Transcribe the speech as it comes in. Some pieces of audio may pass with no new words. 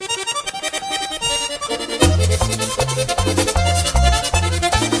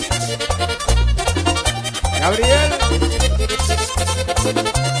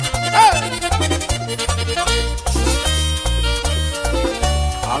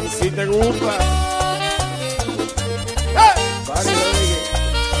Así te gusta.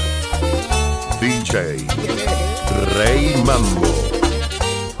 DJ RayMambo.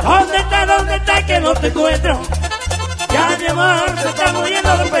 ¿Dónde está que no te encuentro? Ya mi amor se está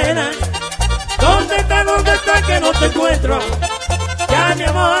muriendo de pena. ¿Dónde está que no te encuentro? Ya mi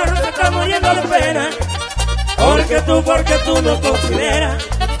amor se está muriendo de pena. Porque tú no consideras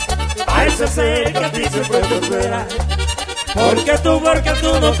a ese ser que a ti siempre te espera. Porque tú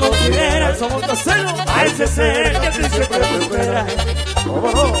no consideras a ese ser que a ti siempre te espera.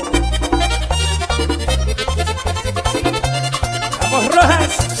 Vamos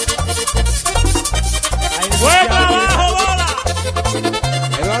Rojas. ¡Buen trabajo, bola!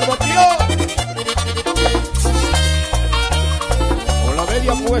 Eduardo Tío. Con la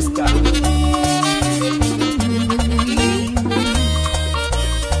media puesta.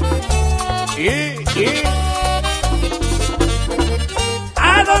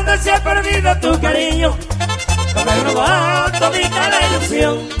 ¿A dónde se ha perdido tu cariño? Que me robó todita la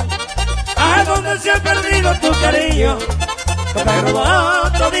ilusión. ¿A dónde se ha perdido tu cariño? Que me robó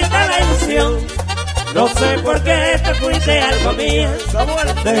todita la ilusión. No sé por qué te fuiste alma mía,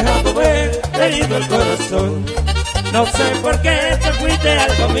 dejando ver herido el corazón. No sé por qué te fuiste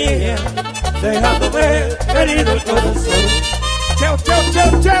alma mía, dejando ver herido el corazón. Chao, chao,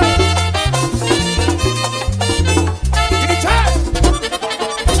 chao, chao.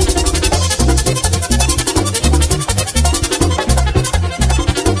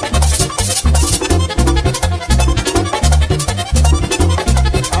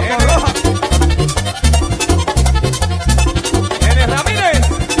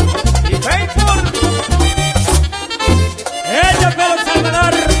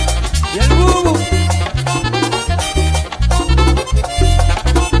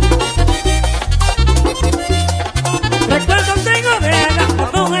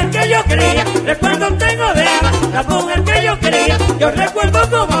 Recuerdo tengo de Ana, la mujer que yo quería. Yo recuerdo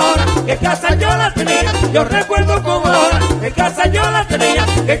como ahora, que casa yo la tenía. Yo recuerdo como ahora, que casa yo la tenía.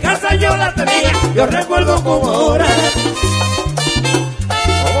 Que casa yo la tenía. Yo recuerdo como ahora.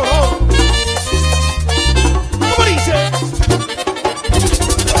 ¿Cómo dice?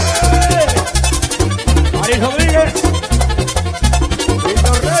 Ari Rodríguez,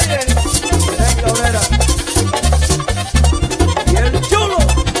 Víctor Reyes, Eden Cabrera y el chulo.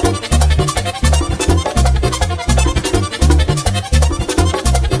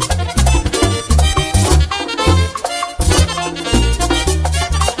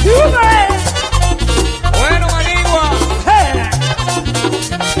 Bueno, Manigua.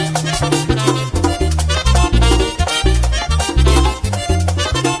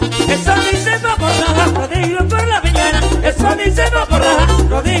 eso dice no por raja, lo digo por la mañana. Eso dice no por raja,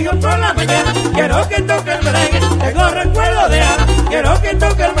 lo digo por la mañana. Quiero que toque el merengue, tengo recuerdo de Ana. Quiero que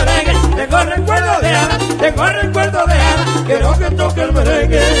toque el merengue, tengo recuerdo de Ana. Tengo recuerdo de Ana, quiero que toque el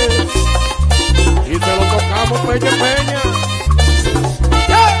merengue. Y se lo tocamos peña peña.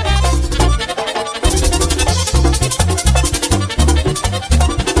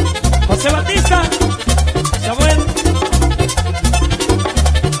 José Batista, Samuel.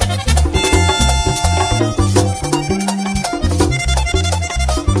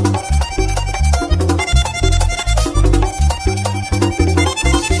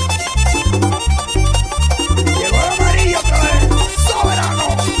 Llegó el amarillo otra vez. Soberano.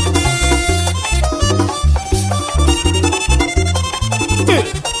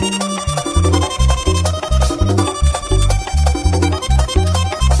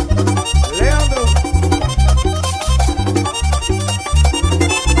 Leandro.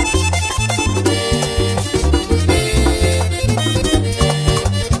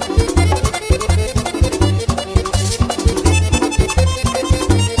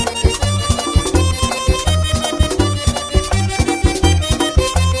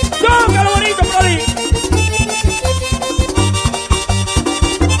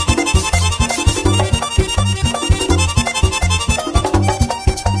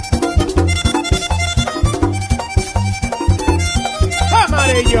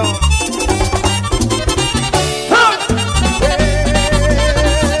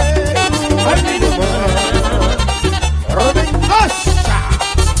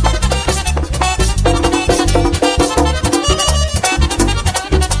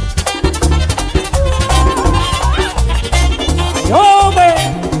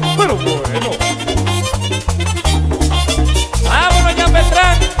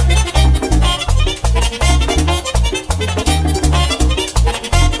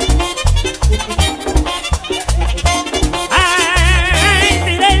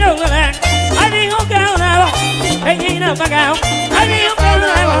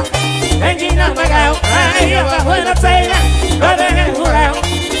 abajo en la cena, lo dejé jugado.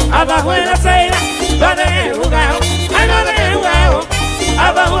 Abajo en la cena, lo dejé jugado. Ay, lo dejé jugado.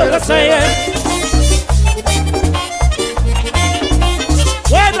 Abajo en la cena.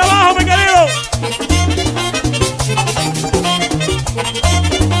 Buen trabajo, mi querido.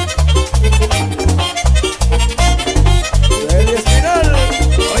 El espinal.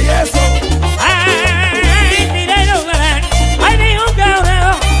 Oye eso. Ay, dinero, ay, ni un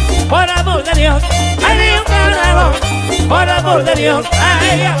cabrón, por amor de Dios. Ay, ni un cabrón, por amor de Dios.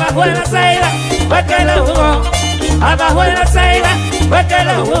 Ay, abajo en la ceiba, fue que lo jugó. Abajo en la ceiba, fue que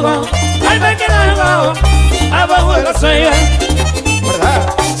lo jugó. Ay, fue que lo jugó. Abajo en la ceiba. ¿Verdad?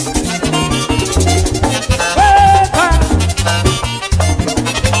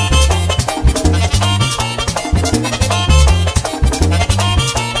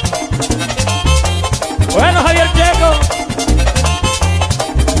 Bueno, Javier Checo.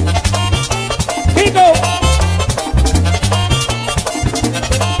 Tipico.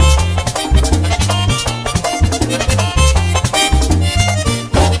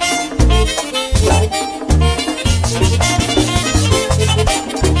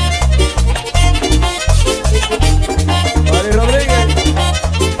 Vale, Rodríguez.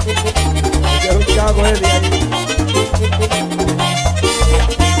 Quiero un cago de ahí.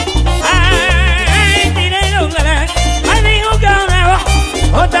 Ay, dinero, ay, mi un cabrón,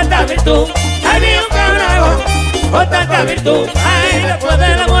 o tanta virtud. Ay, mi un cabrón, o tanta virtud. Ay, después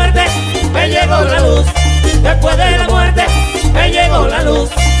de la muerte, me llegó la luz. Después de la muerte, me llegó la luz.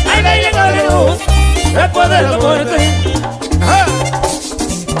 Ay, me llegó la luz. Después de la muerte. Ajá.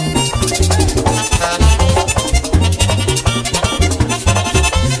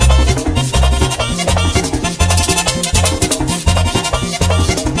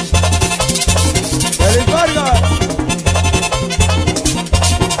 Feliz Vargas.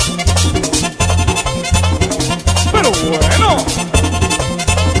 Pero bueno.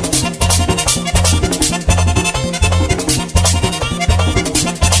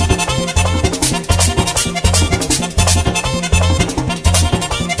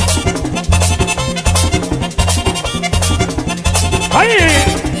 ¡Ay!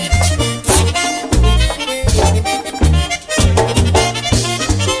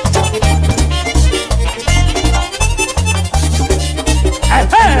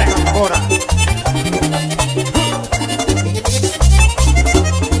 ¡Ajá! Ahora.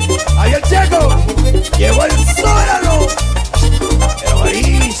 Ahí el Checo. Llevó el sóralo. El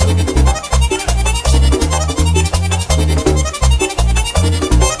orizo.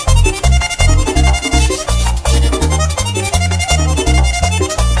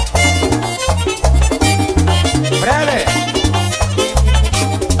 Breve.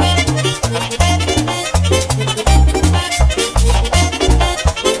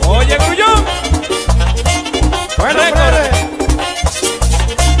 Oye, Grullón. Bueno, Récord. breve.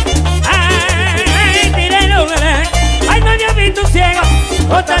 Ay, dinero, ay, no había visto un ciego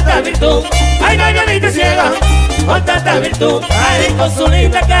con tanta virtud. Ay, no había visto un ciego con tanta virtud. Ay, con su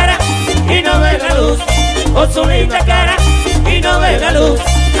linda cara y no ve la luz. Con su linda cara y no ve la luz.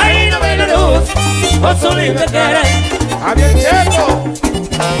 Ay, no ve la luz. Con su linda cara. Javier Checo.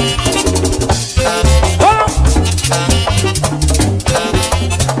 Oh.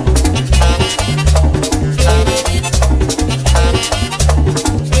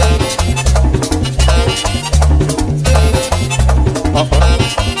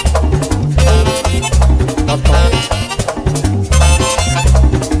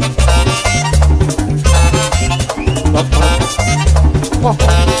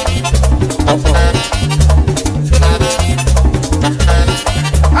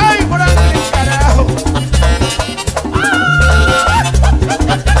 Ay, por ahí, carajo.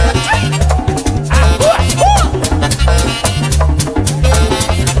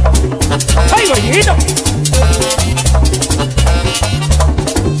 ¡Ay, gordito!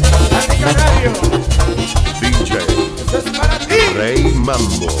 Andy Canario. DJ Esto es para ti.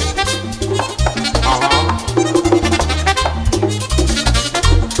 RayMambo.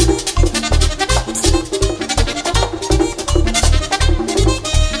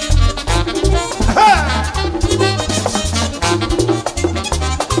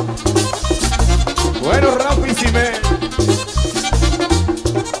 Bueno, Rafi Simé.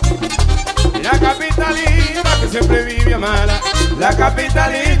 La capitalita que siempre vive a mala. La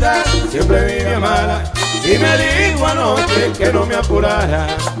capitalita siempre vive a mala. Y me dijo anoche que no me apurara.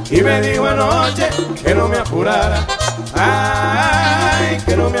 Y me dijo anoche que no me apurara. Ay,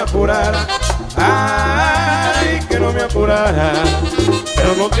 que no me apurara. Ay, que no me apurara.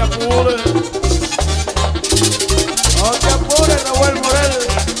 Pero no te apures. No te apures, Raúl Morel.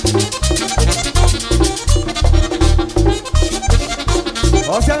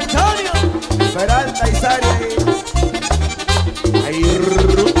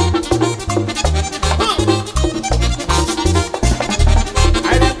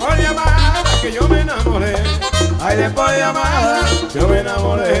 que yo me enamoré. Ay, después de amada, yo me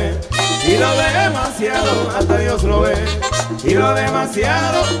enamoré. Y lo demasiado, hasta Dios lo ve. Y lo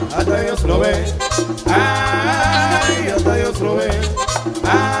demasiado, hasta Dios lo ve. Ay, hasta Dios lo ve.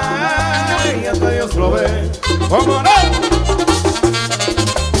 Ay, hasta Dios lo ve. ¿Cómo no?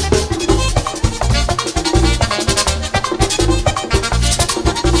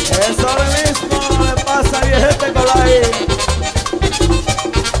 Eso mismo le pasa a gente con la I.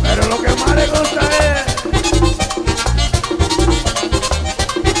 Pero lo que más le gusta es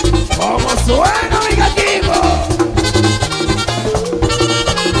cómo suena mi gatito.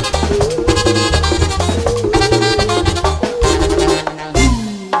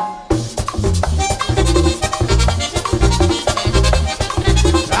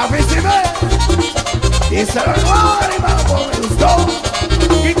 La oficina dice lo nuevo de RayMambo, me gustó.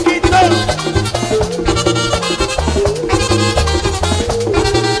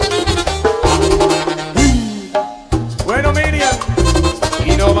 Bueno, Miriam,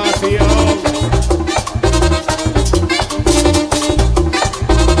 innovación.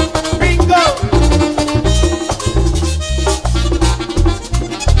 Bingo.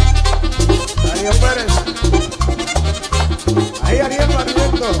 Darío Pérez. Ahí Ariel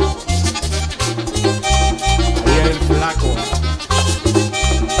Barriento. Ahí el flaco.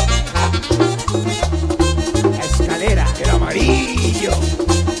 La escalera. El amarillo.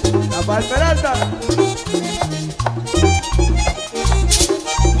 La Palperalta.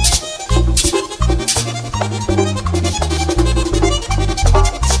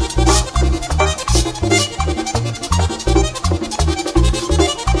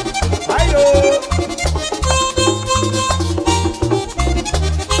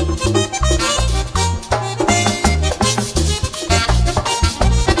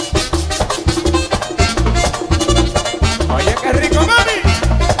 Oye, qué rico, mami.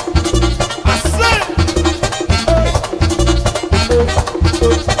 Hacer.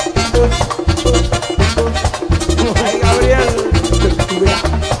 Ay, Gabriel.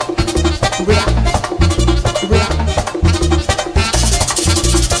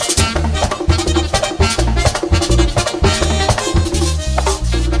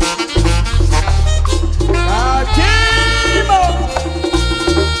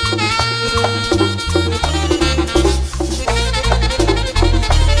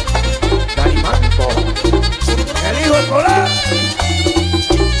 RayMambo. El hijo del polar.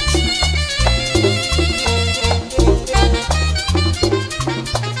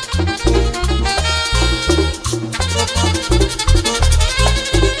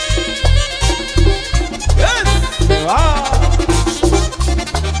 Se va.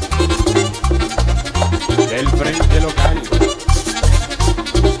 Del frente local.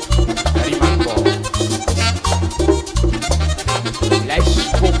 RayMambo. La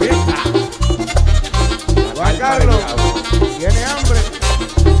escopeta. Juan Carlos. Tiene hambre.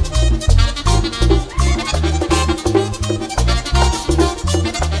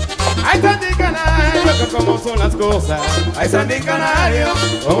 Ay, Sandy Canario, que cómo son las cosas. Ay, Sandy Canario,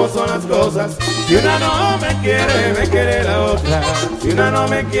 cómo son las cosas. Si una no me quiere la otra. Si una no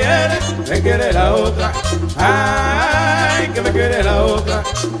me quiere la otra. Ay, que me quiere la otra.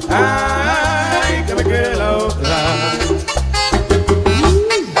 Ay, que me quiere la otra.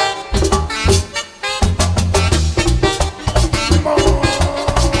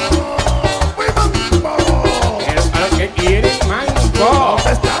 Pero para los que quieren mango.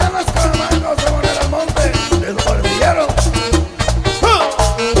 Están las caramangos de Monel al Monte. Desaparecieron.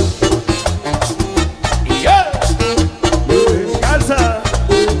 Y ya. Calza.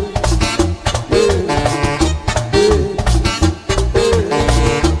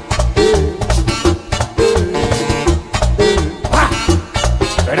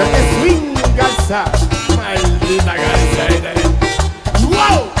 Pero que swing galsa. Maldita galsa.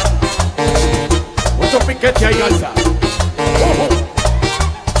 ¡Wow! Mucho piquete ahí, galsa.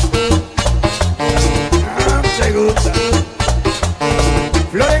 Ah, te gusta.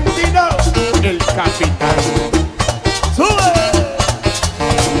 Florentino, el capitán. ¡Sube!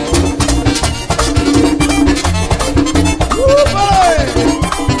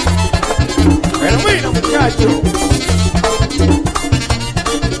 Pero mira, muchacho.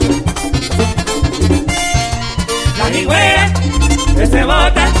 La jigüera que se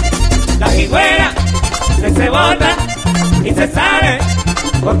bota, la jigüera que se bota y se sale,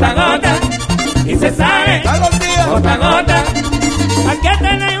 gota a gota, y se sale, ¡Está los días! gota a gota. Hay que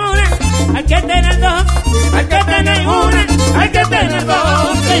tener una, hay que tener dos, hay que tener una, hay que tener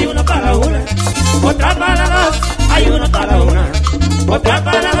dos, hay uno para una, otra para dos, hay uno para una, otra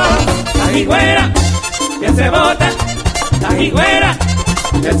para dos. La jigüera que se bota, la jigüera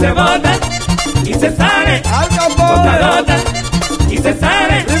que se bota y se sale, Al gota a Capone. gota, y se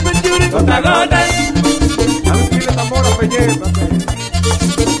sale, gota a gota. A ver, pile tambor a Peñé,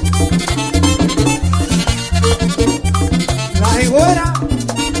 La figura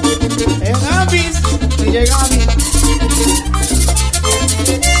en Amis y llega a mí.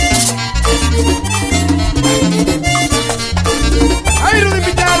 ¡Ay, Rudy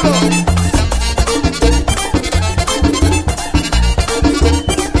Pichardo!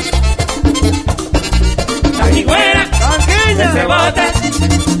 La figura que se bota,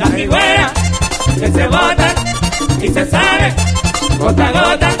 la figura que se bota y se sale, gota a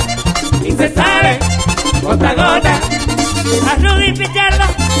gota, y se sale, gota a gota. A Rudy Pichardo,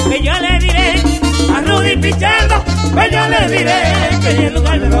 que yo le diré, a Rudy Pichardo, que yo le diré, que en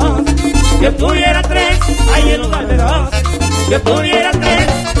lugar de dos, yo tuviera tres, ay, en lugar de dos, yo tuviera tres.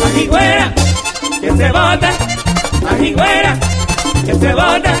 La figura que se bota, la figura que se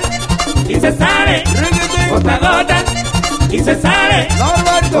bota y se sale, gota a gota, y se sale,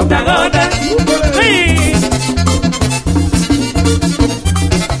 gota a gota. Sí.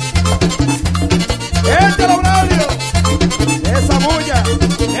 ¡Échalo, Braulio! ¡Esa bulla!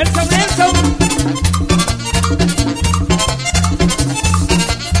 Nelson.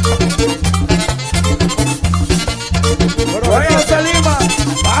 ¡Bueno, Salima!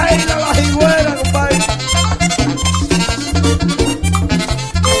 ¡Baila la jigüera, compadre!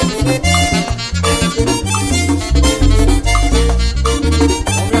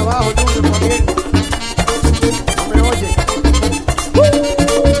 Ponme abajo, Junior, también. No me oye.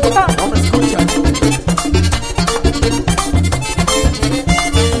 No me escucha.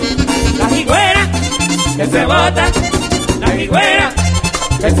 La jigüera que se bota, la jigüera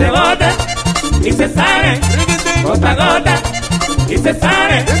que se bota y se sale, gota a gota, y se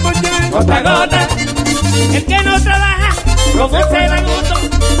sale, gota a gota. El que no trabaja, como se da gusto,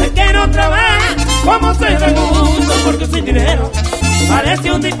 el que no trabaja, como se da gusto, porque sin dinero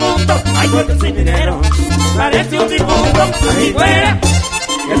parece un difunto, ay, porque sin dinero parece un difunto. La jigüera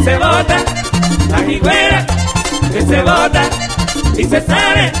que se bota, la jigüera que se bota y se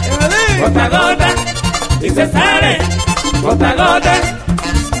sale, gota a gota, y se sale, gota a gota.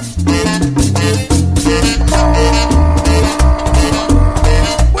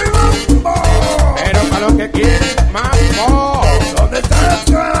 Pero para los que quieren mambo, ¿Dónde están los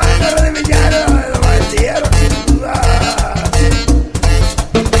caballos de Villarro? Lo vendieron.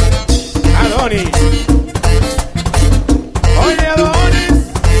 Adonis. Oye, Adonis.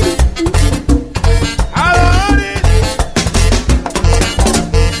 Adonis.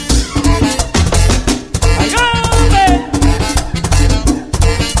 ¡Ay, hombre!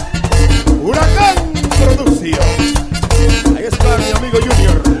 Huracán Producción. Ahí está mi amigo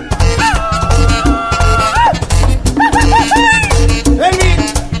Junior. Elvin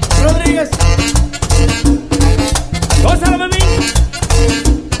Rodríguez. ¡Gózalo, Memín!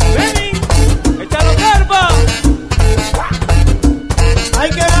 ¡Memín! ¡Échalo, carpa! Ay,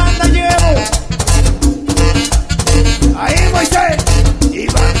 que anda llevo. Ahí, Moisés.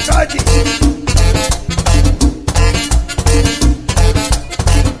 Iván Sochi.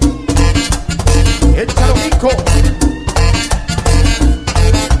 Échalo, Mico.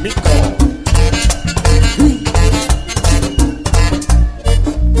 Mico.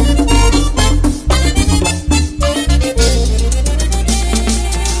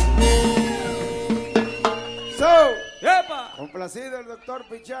 So, ¡Epa! complacido el doctor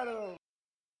Pichardo.